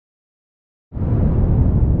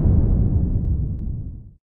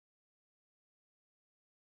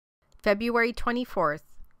February 24th.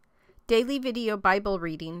 Daily Video Bible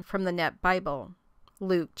Reading from the Net Bible.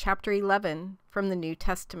 Luke chapter 11 from the New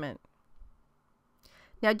Testament.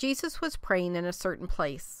 Now Jesus was praying in a certain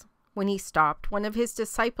place. When he stopped, one of his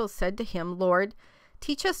disciples said to him, "Lord,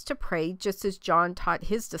 teach us to pray just as John taught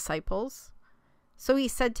his disciples." So he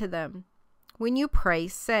said to them, "When you pray,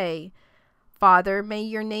 say, 'Father, may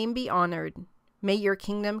your name be honored. May your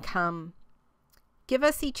kingdom come. Give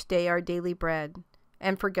us each day our daily bread,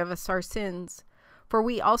 and forgive us our sins, for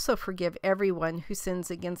we also forgive everyone who sins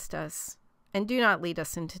against us. And do not lead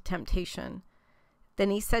us into temptation." Then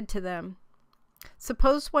he said to them,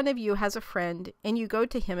 "Suppose one of you has a friend, and you go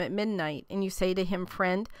to him at midnight, and you say to him,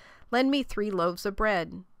 'Friend, lend me 3 loaves of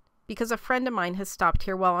bread, because a friend of mine has stopped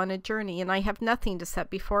here while on a journey, and I have nothing to set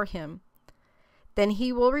before him.' Then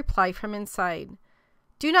he will reply from inside,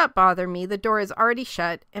 'Do not bother me, the door is already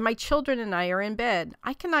shut, and my children and I are in bed.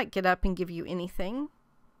 I cannot get up and give you anything.'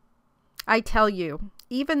 I tell you,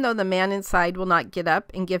 even though the man inside will not get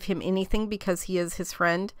up and give him anything because he is his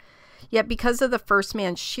friend, yet because of the first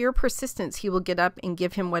man's sheer persistence he will get up and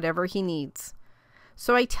give him whatever he needs.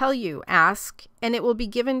 So I tell you, ask, and it will be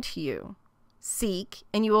given to you. Seek,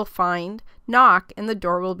 and you will find. Knock, and the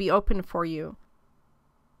door will be opened for you.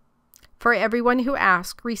 For everyone who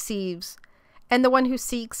asks receives, and the one who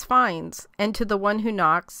seeks finds, and to the one who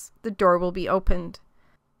knocks the door will be opened.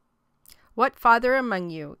 What father among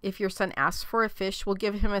you, if your son asks for a fish, will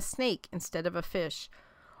give him a snake instead of a fish?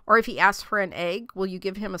 Or if he asks for an egg, will you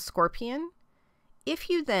give him a scorpion? If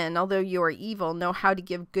you then, although you are evil, know how to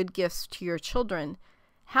give good gifts to your children,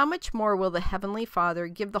 how much more will the Heavenly Father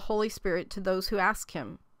give the Holy Spirit to those who ask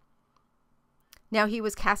him?" Now he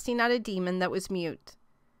was casting out a demon that was mute.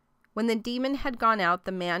 When the demon had gone out,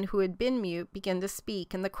 the man who had been mute began to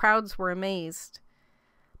speak, and the crowds were amazed.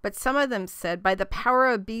 But some of them said, "By the power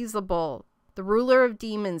of Beelzebul, the ruler of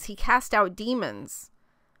demons, he cast out demons."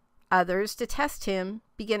 Others, to test him,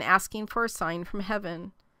 began asking for a sign from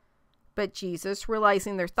heaven. But Jesus,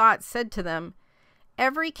 realizing their thoughts, said to them,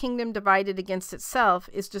 "Every kingdom divided against itself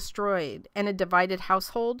is destroyed, and a divided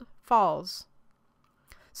household falls.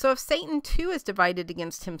 So if Satan too is divided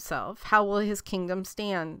against himself, how will his kingdom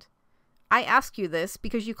stand? I ask you this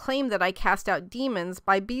because you claim that I cast out demons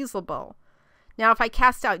by Beelzebul. Now if I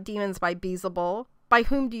cast out demons by Beelzebul, by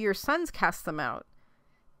whom do your sons cast them out?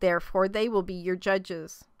 Therefore they will be your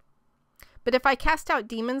judges. But if I cast out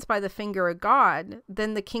demons by the finger of God,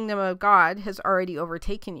 then the kingdom of God has already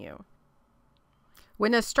overtaken you.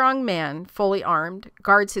 When a strong man, fully armed,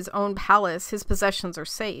 guards his own palace, his possessions are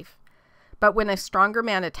safe. But when a stronger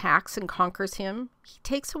man attacks and conquers him, he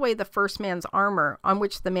takes away the first man's armor on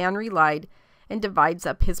which the man relied and divides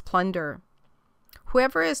up his plunder.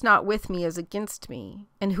 Whoever is not with me is against me,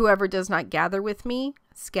 and whoever does not gather with me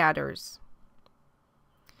scatters.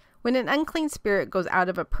 When an unclean spirit goes out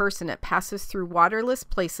of a person, it passes through waterless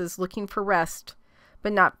places looking for rest,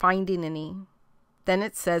 but not finding any. Then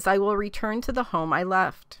it says, 'I will return to the home I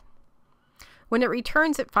left.' When it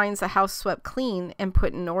returns, it finds the house swept clean and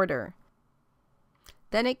put in order.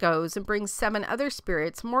 Then it goes and brings 7 other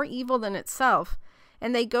spirits more evil than itself,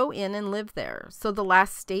 and they go in and live there. So the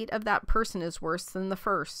last state of that person is worse than the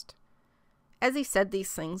first." As he said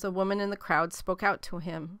these things, a woman in the crowd spoke out to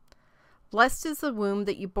him, "Blessed is the womb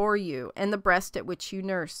that you bore you, and the breast at which you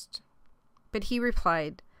nursed." But he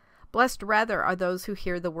replied, "Blessed rather are those who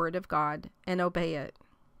hear the word of God and obey it."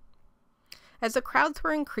 As the crowds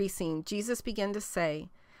were increasing, Jesus began to say,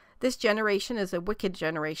 "This generation is a wicked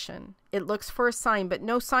generation. It looks for a sign, but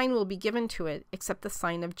no sign will be given to it except the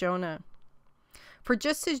sign of Jonah. For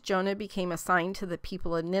just as Jonah became a sign to the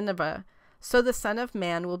people of Nineveh, so the Son of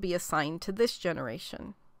Man will be a sign to this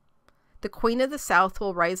generation. The Queen of the South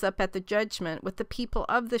will rise up at the judgment with the people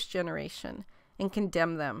of this generation and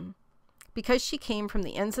condemn them, because she came from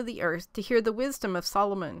the ends of the earth to hear the wisdom of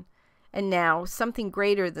Solomon, and now something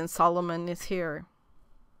greater than Solomon is here.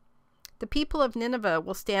 The people of Nineveh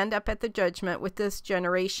will stand up at the judgment with this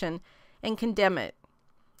generation and condemn it,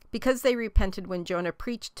 because they repented when Jonah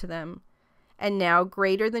preached to them, and now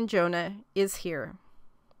greater than Jonah is here.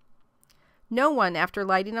 No one, after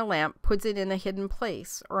lighting a lamp, puts it in a hidden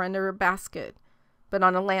place or under a basket, but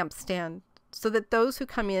on a lampstand, so that those who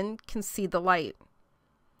come in can see the light.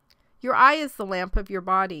 Your eye is the lamp of your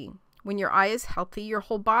body. When your eye is healthy, your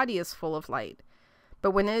whole body is full of light.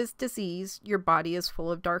 But when it is diseased, your body is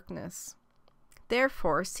full of darkness.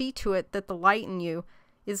 Therefore, see to it that the light in you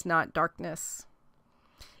is not darkness.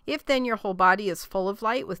 If then your whole body is full of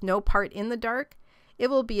light with no part in the dark, it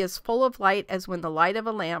will be as full of light as when the light of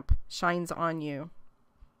a lamp shines on you."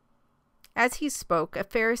 As he spoke, a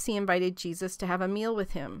Pharisee invited Jesus to have a meal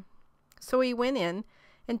with him. So he went in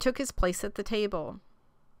and took his place at the table.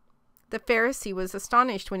 The Pharisee was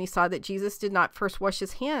astonished when he saw that Jesus did not first wash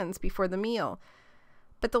his hands before the meal.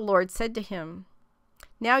 But the Lord said to him,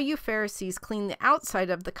 "Now you Pharisees clean the outside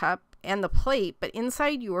of the cup and the plate, but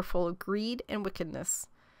inside you are full of greed and wickedness.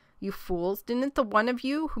 You fools, didn't the one of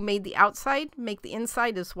you who made the outside make the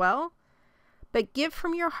inside as well? But give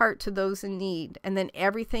from your heart to those in need, and then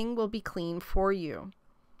everything will be clean for you.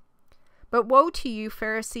 But woe to you,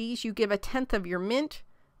 Pharisees, you give 1/10 of your mint,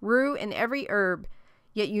 rue, and every herb,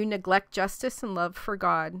 yet you neglect justice and love for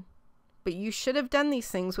God. But you should have done these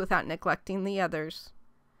things without neglecting the others.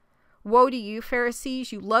 Woe to you,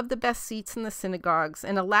 Pharisees, you love the best seats in the synagogues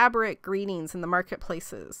and elaborate greetings in the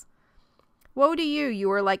marketplaces. Woe to you, you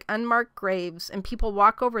are like unmarked graves, and people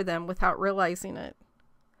walk over them without realizing it."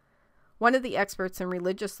 One of the experts in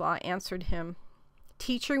religious law answered him,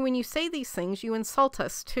 "Teacher, when you say these things, you insult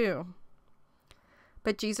us too."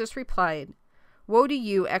 But Jesus replied, "Woe to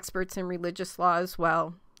you, experts in religious law as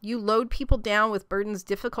well. You load people down with burdens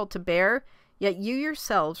difficult to bear, yet you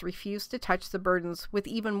yourselves refuse to touch the burdens with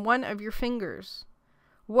even one of your fingers.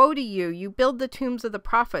 Woe to you, you build the tombs of the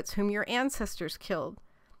prophets whom your ancestors killed.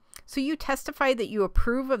 So you testify that you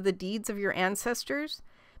approve of the deeds of your ancestors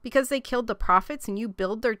because they killed the prophets and you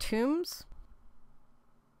build their tombs?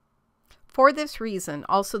 For this reason,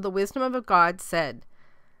 also the wisdom of God said,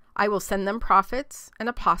 I will send them prophets and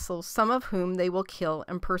apostles, some of whom they will kill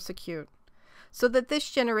and persecute, so that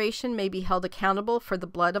this generation may be held accountable for the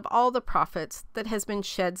blood of all the prophets that has been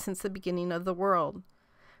shed since the beginning of the world,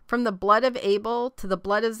 from the blood of Abel to the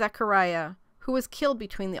blood of Zechariah, who was killed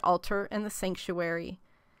between the altar and the sanctuary.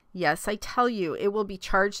 Yes, I tell you, it will be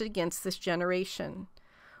charged against this generation.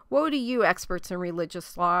 Woe to you, experts in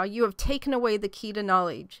religious law! You have taken away the key to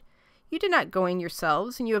knowledge. You did not go in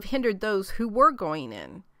yourselves, and you have hindered those who were going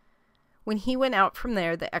in." When he went out from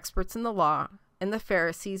there, the experts in the law and the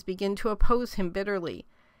Pharisees began to oppose him bitterly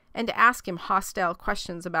and to ask him hostile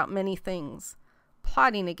questions about many things,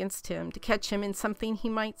 plotting against him to catch him in something he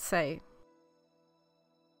might say.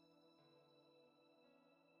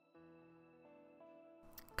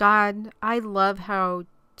 God, I love how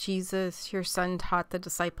Jesus, your son, taught the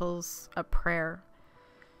disciples a prayer.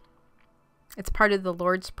 It's part of the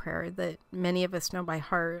Lord's Prayer that many of us know by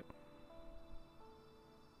heart.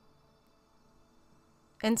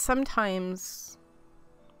 And sometimes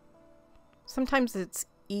it's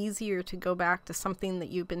easier to go back to something that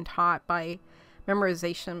you've been taught by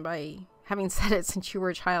memorization, by having said it since you were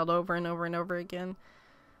a child over and over and over again.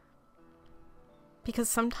 Because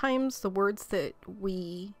sometimes the words that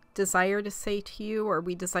we desire to say to you or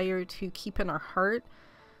we desire to keep in our heart,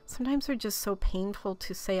 sometimes they're just so painful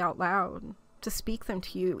to say out loud, to speak them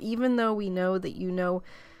to you, even though we know that you know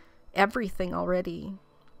everything already.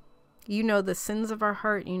 You know the sins of our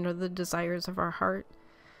heart, you know the desires of our heart,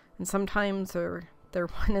 and sometimes they're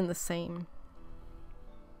one and the same.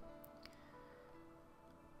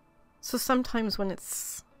 So sometimes when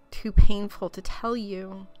it's too painful to tell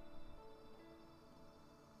you,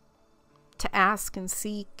 to ask and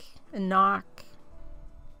seek and knock,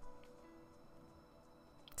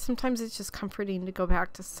 sometimes it's just comforting to go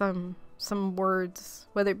back to some words,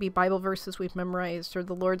 whether it be Bible verses we've memorized or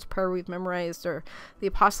the Lord's Prayer we've memorized or the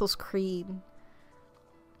Apostles' Creed.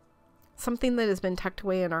 Something that has been tucked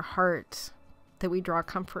away in our heart that we draw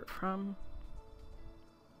comfort from.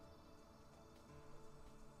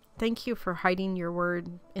 Thank you for hiding your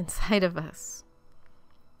word inside of us.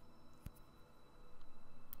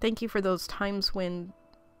 Thank you for those times when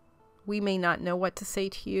we may not know what to say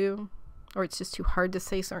to you, or it's just too hard to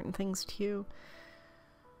say certain things to you,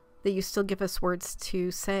 that you still give us words to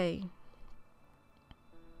say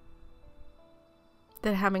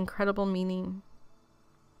that have incredible meaning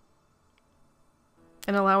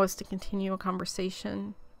and allow us to continue a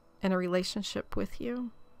conversation and a relationship with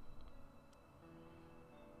you.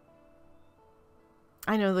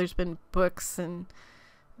 I know there's been books and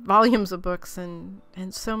volumes of books and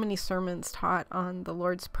so many sermons taught on the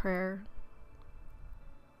Lord's Prayer.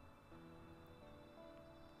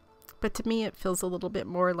 But to me, it feels a little bit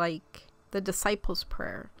more like the disciples'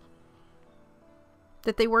 prayer.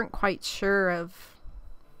 That they weren't quite sure of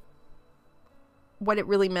what it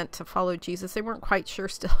really meant to follow Jesus. They weren't quite sure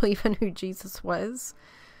still even who Jesus was.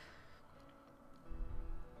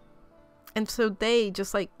 And so they,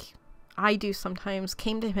 just like I do sometimes,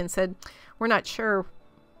 came to him and said, we're not sure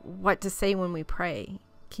what to say when we pray.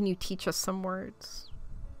 Can you teach us some words?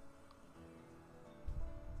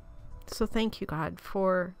 So thank you, God,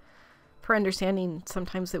 for understanding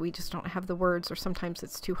sometimes that we just don't have the words, or sometimes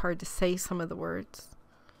it's too hard to say some of the words.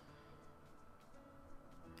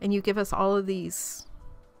 And you give us all of these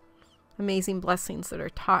amazing blessings that are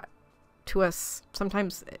taught to us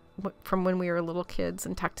sometimes from when we were little kids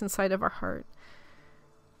and tucked inside of our heart.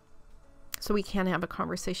 So we can have a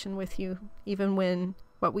conversation with you, even when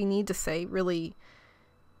what we need to say really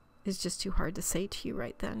is just too hard to say to you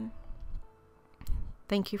right then.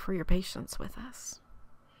 Thank you for your patience with us.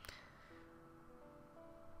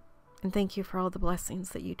 And thank you for all the blessings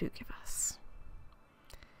that you do give us.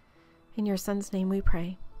 In your Son's name we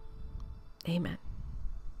pray. Amen.